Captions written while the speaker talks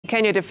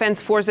Kenya Defence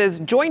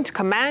Forces Joint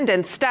Command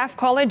and Staff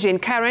College in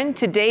Karen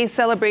today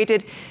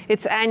celebrated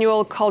its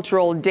annual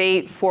Cultural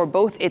Day for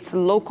both its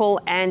local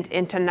and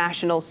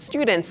international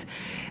students.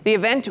 The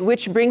event,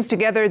 which brings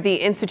together the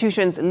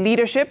institution's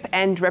leadership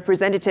and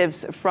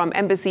representatives from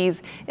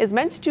embassies, is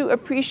meant to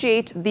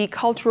appreciate the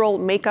cultural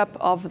makeup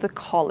of the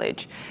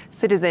college.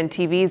 Citizen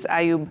TV's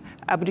Ayub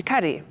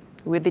Abdikadir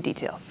with the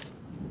details.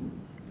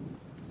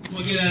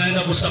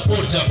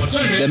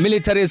 The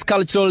military's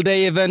Cultural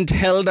Day event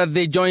held at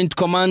the Joint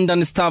Command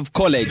and Staff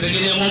College,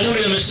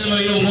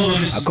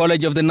 a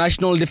college of the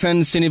National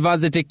Defence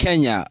University,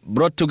 Kenya,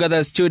 brought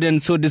together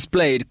students who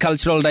displayed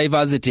cultural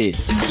diversity.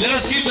 Let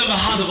us give them a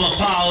hand of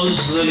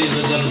applause, ladies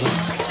and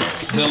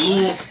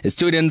gentlemen.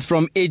 Students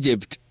from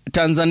Egypt,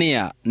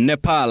 Tanzania,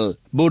 Nepal,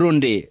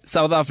 Burundi,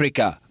 South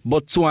Africa,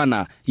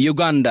 Botswana,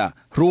 Uganda,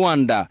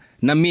 Rwanda,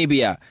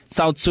 Namibia,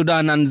 South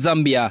Sudan and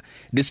Zambia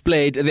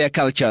displayed their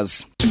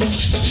cultures.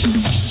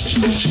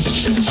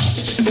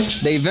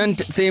 The event,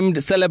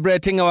 themed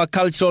Celebrating Our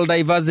Cultural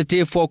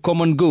Diversity for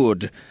Common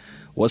Good,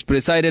 was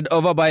presided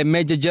over by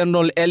Major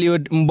General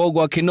Eliud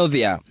Mbogwa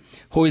Kinodhia,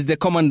 who is the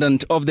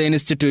commandant of the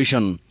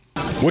institution.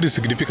 What is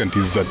significant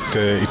is that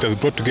it has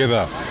brought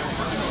together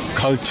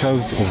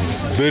cultures of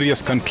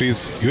various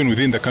countries, even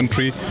within the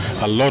country,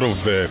 a lot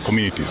of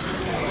communities.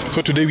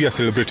 So today we are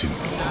celebrating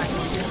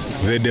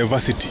the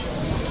diversity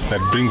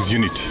that brings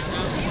unity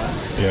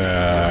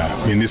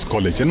in this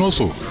college and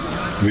also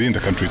within the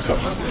country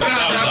itself.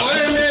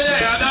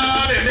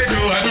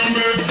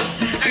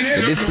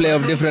 The display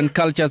of different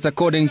cultures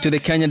according to the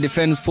Kenya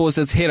Defence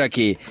Forces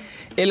hierarchy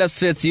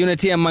illustrates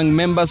unity among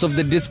members of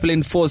the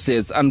disciplined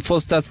forces and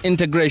fosters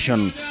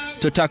integration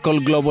to tackle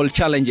global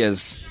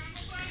challenges.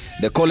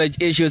 The college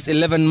issues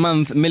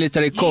 11-month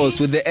military course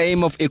with the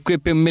aim of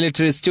equipping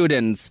military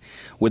students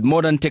with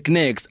modern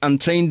techniques and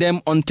train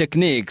them on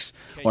techniques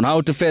on how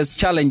to face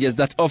challenges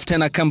that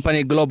often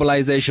accompany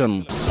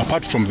globalization.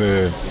 Apart from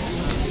the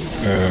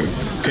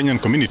Kenyan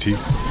community,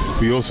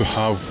 we also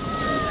have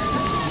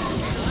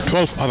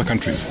 12 other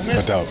countries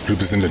that are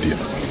represented here.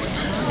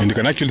 And you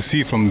can actually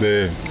see from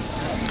the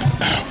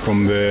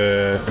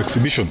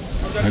exhibition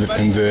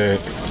and the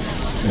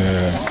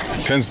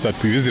tents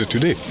that we visited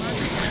today,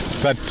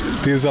 that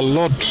there's a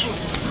lot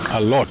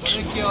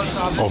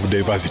of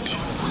diversity,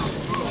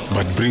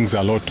 but brings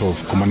a lot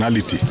of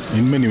commonality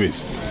in many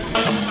ways.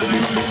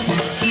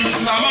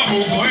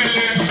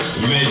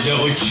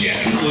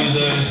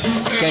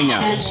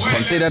 Kenya,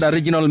 considered a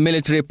regional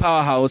military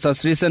powerhouse,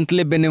 has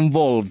recently been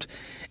involved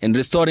in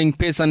restoring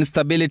peace and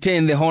stability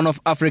in the Horn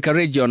of Africa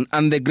region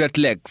and the Great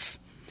Lakes.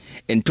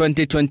 In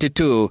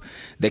 2022,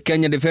 the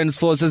Kenya Defence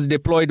Forces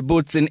deployed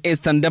boots in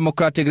Eastern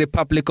Democratic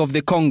Republic of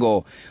the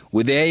Congo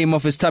with the aim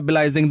of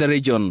stabilizing the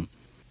region.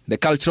 The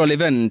cultural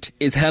event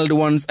is held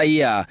once a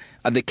year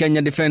at the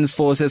Kenya Defence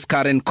Forces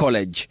Karen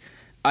College.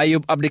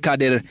 Ayub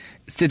Abdikadir,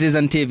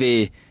 Citizen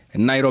TV,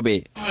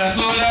 Nairobi.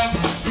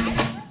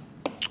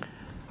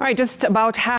 All right, just about half